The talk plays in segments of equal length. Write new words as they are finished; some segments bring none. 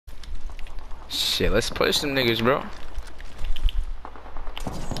Shit, let's push some niggas, bro.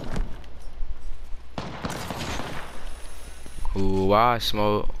 Ooh, I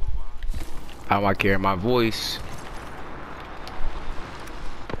smoke. I don't want to carry my voice.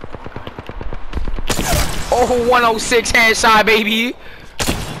 Oh, 106 headshot, baby.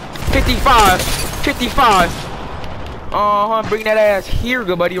 55. 55. Bring that ass here,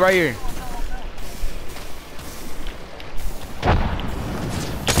 good buddy, right here.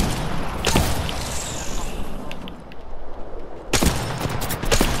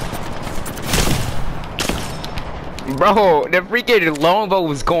 Bro, the freaking longbow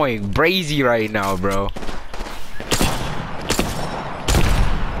was going brazy right now, bro.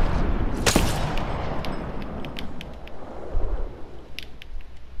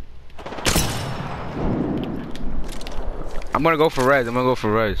 I'm gonna go for res. I'm gonna go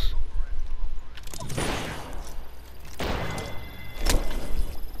for res.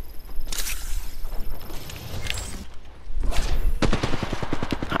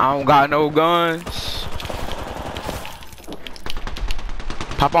 I don't got no guns.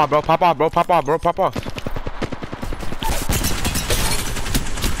 Pop off, bro. Pop off, bro. Pop off, bro. Pop off.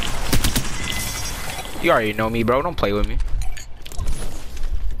 You already know me, bro. Don't play with me.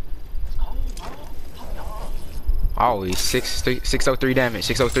 Always 603 damage.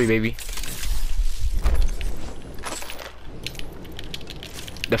 603, baby.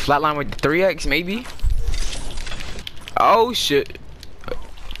 The flatline with the 3x, maybe? Oh, shit.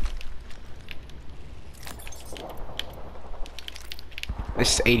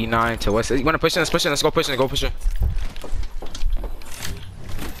 This is 89 to west. You wanna push in? Let's push in. Let's go push in. Go push in.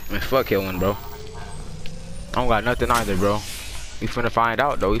 Man, fuck killing, bro. I don't got nothing either, bro. We finna find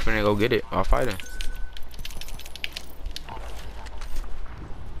out, though. We finna go get it while fighting.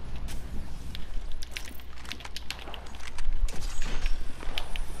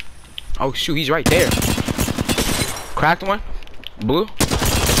 Oh, shoot. He's right there. Cracked one. Blue.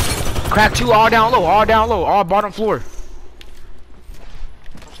 Cracked two. All down low. All down low. All bottom floor.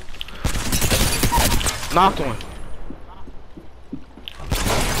 Knocked one.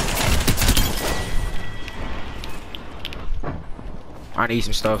 I need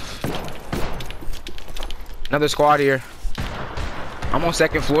some stuff. Another squad here. I'm on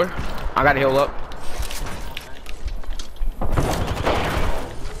second floor. I gotta heal up.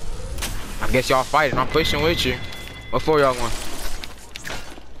 I guess y'all fighting. I'm pushing with you. What floor y'all going?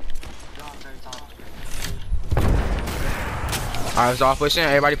 Alright, let's all pushing.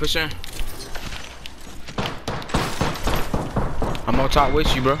 Everybody pushing. I'm on top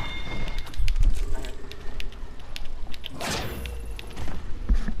with you, bro.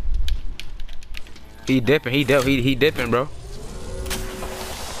 He dipping, he dipping, bro.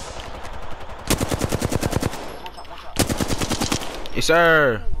 Yes,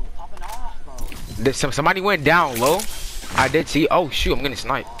 sir. Somebody went down low. I did see. Oh shoot, I'm getting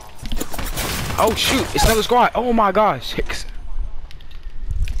sniped. Oh shoot, it's another squad. Oh my gosh.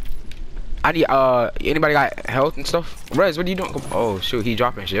 I need anybody got health and stuff? Rez, what are you doing? Oh shoot, he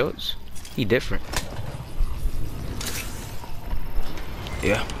dropping shields. He different.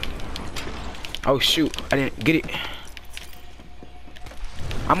 Yeah. Oh shoot, I didn't get it.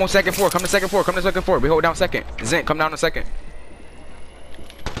 I'm on second floor. Come to second floor. Come to second floor. We hold down second. Zent, come down to second.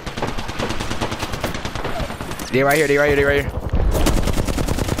 They right here. They right here. They right here.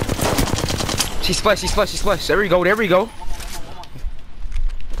 She's flushed. She's flushed. She's flushed. There we go. There we go.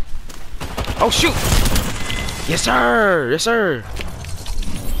 Oh shoot! Yes sir! Yes sir!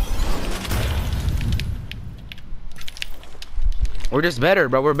 We're just better,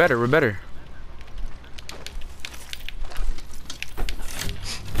 bro. We're better. We're better.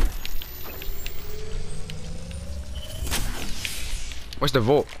 What's the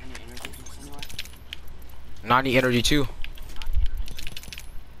volt? 90 energy too.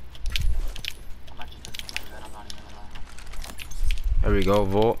 There we go.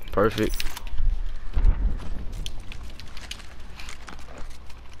 Volt. Perfect.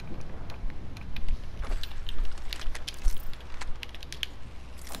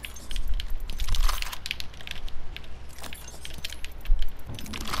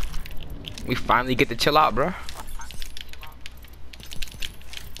 We finally get to chill out, bro.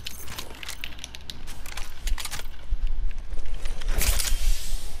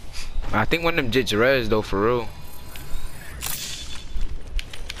 I think one of them jits res though, for real.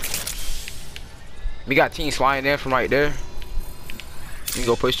 We got teams flying in from right there. You can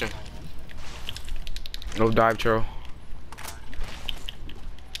go push them. No dive trail.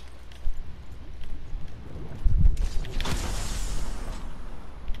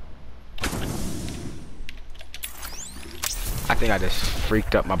 I think I just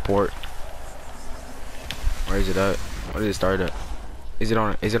freaked up my port. Where is it at? Where did it start at? Is it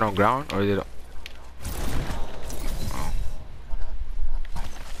on ground or is it on... Oh.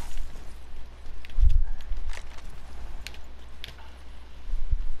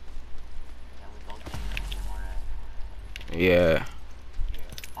 Yeah.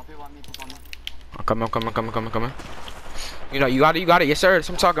 I'm coming. You know, you got it. Yes, sir. That's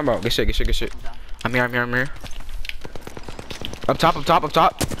what I'm talking about. Good shit. I'm here. Up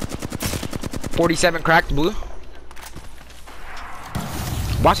top. 47 cracked, blue.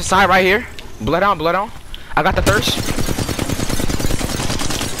 Watch the side right here. Blood on. I got the thirst.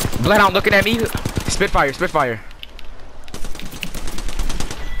 Blood on looking at me. Spitfire.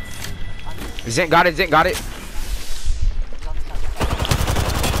 Zint got it.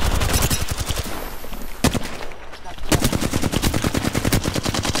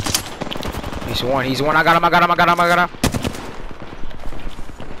 He's one. I got him.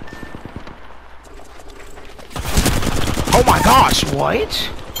 Oh my gosh, what?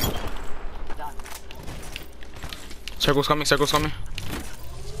 Circle's coming.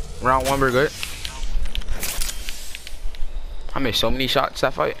 Round 1, we're good. I missed so many shots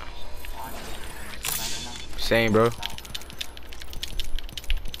that fight. Same, bro.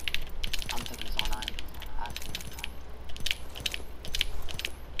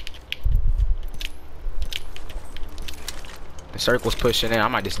 The circle's pushing in. I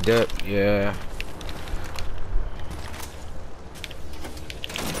might just dip. Yeah.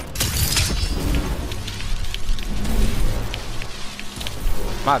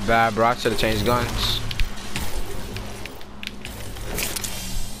 My bad, bro. I should have changed guns.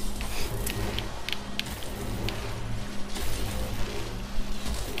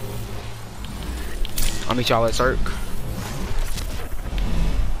 I'll meet y'all at Cirque.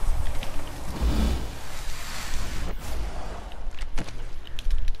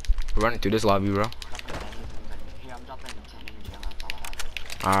 We're running through this lobby, bro.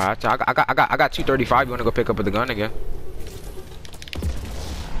 Alright, I got 235. You wanna go pick up with the gun again?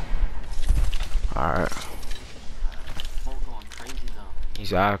 Alright.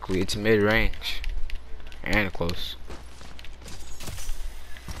 Exactly. It's mid range and close.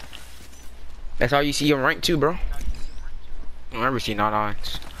 That's how you see him rank too, bro. I'll never see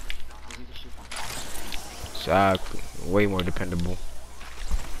non-ons. Exactly. Way more dependable.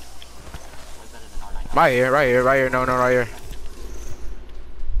 Right here. No, right here.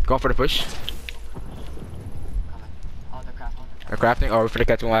 Going for the push. They're crafting. Oh, we're for the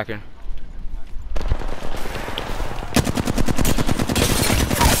catch one lacking.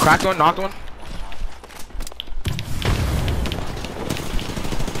 Cracked one, knocked one.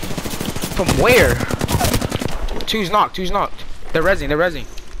 From where? Two's knocked. They're rezzing.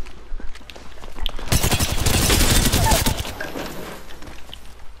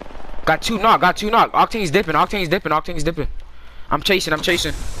 Got two knocked. Octane's dipping. I'm chasing.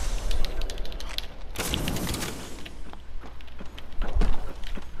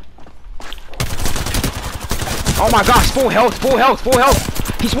 Oh my gosh, full health.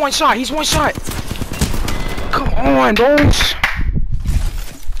 He's one shot. Come on, dudes.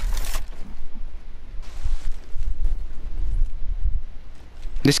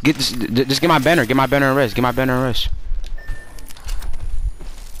 Just get my banner. And rest.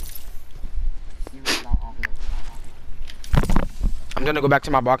 I'm gonna go back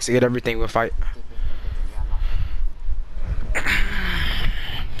to my box to get everything. We'll fight.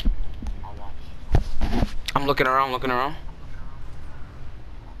 I'm looking around.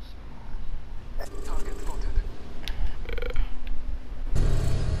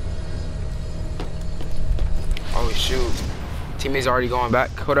 Oh shoot. Teammates already going back.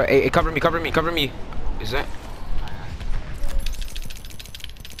 Hold up. Hey, cover me. Is that?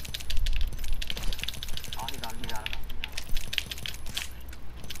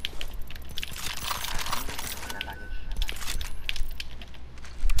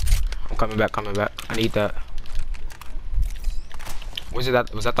 I'm coming back. I need that. Was that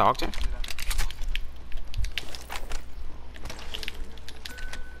the Octane?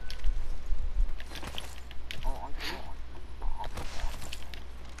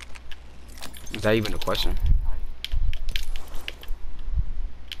 Is that even a question?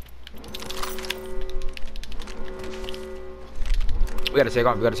 We gotta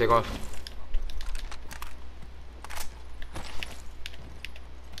take off.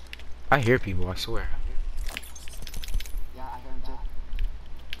 I hear people, I swear. Yeah, I hear him too.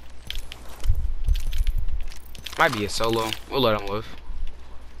 Might be a solo. We'll let him live.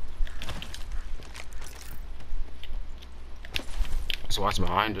 Let's watch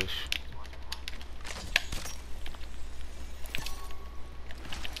behind us.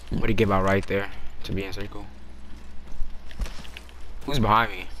 What do you give out right there to be in circle? Who's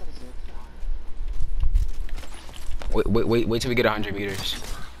behind me? Wait till we get 100 meters.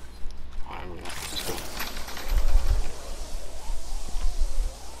 Alright, let's go.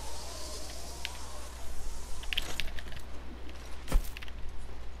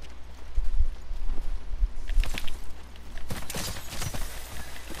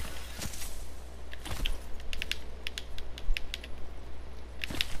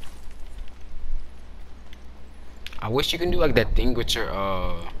 I wish you can do like that thing with your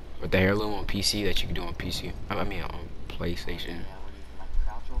with the heirloom on PC that you can do on PC. I mean on PlayStation. Yeah, where you can like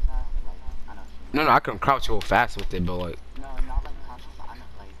crouch real fast. Like, I know. No, I can crouch real fast with it, but like. No, not like crouch real fast. I know,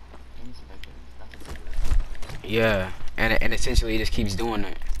 like aim to victory. That's what it is. Yeah, and essentially it just keeps doing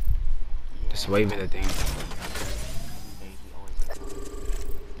it. Yeah. Just waving the thing.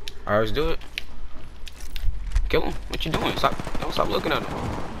 Alright, let's do it. Kill him. What you doing? Don't stop looking at him.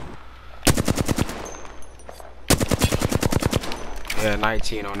 Yeah,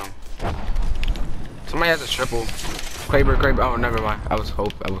 19 on him. Somebody has a triple. Kraber. Oh, never mind. I was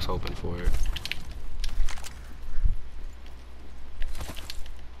hoping for it.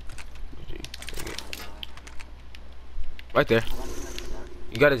 Right there.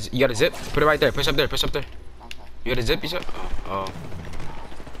 You got a zip? Put it right there. Push up there. You got a zip? You said? Oh.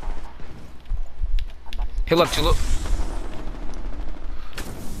 Heal up, Tulip.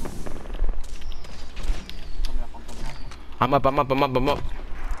 I'm up.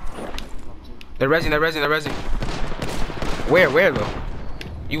 They're resing. Where though?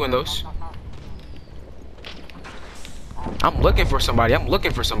 You in those? I'm looking for somebody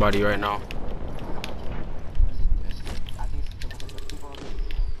right now.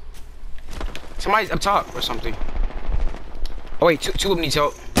 Somebody's up top or something. Oh wait, Tulip needs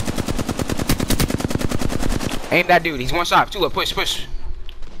help. Aim that dude. He's one shot. Tulip, push.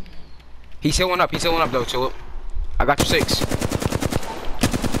 He's healing up though, Tulip. I got you 6.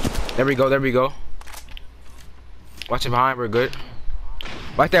 There we go. Watch it behind. We're good.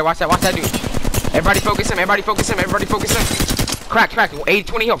 Right there. Watch that dude. Everybody focus him. Crack.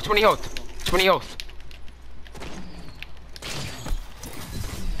 20 health.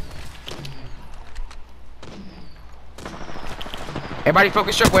 Everybody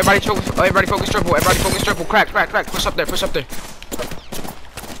focus triple. Crack. Push up there.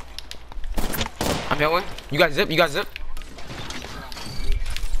 I'm healing. You got zip.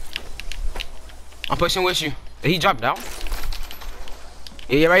 I'm pushing with you. Did he drop down?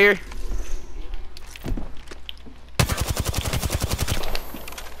 Yeah, right here.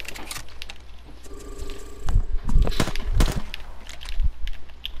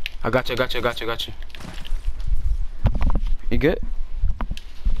 I got you. You good?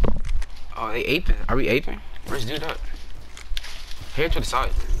 Oh, they aping. Are we aping? Where's dude at? Here to the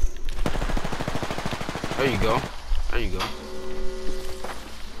side. There you go.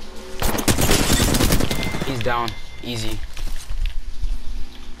 He's down. Easy.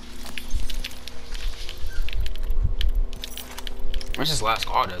 Where's his last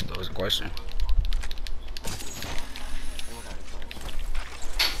squad at, though, is a question.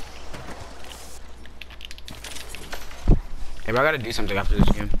 Hey, bro, I gotta do something after this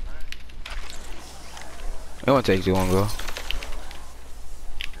game. It won't take too long, bro.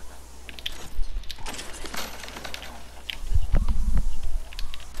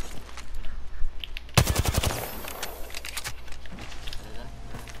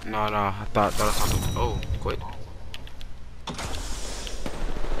 No, I thought I saw something. Oh, quit.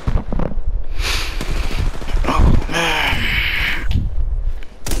 Oh, man.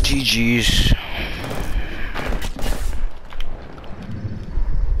 GG's.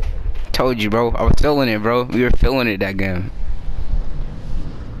 Told you, bro. I was feeling it, bro. We were feeling it that game.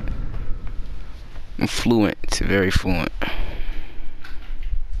 I'm fluent. It's very fluent.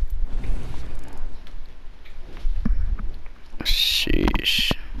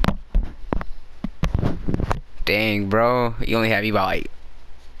 Sheesh. Dang, bro. You only have me about like...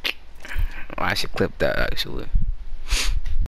 Oh, I should clip that, actually.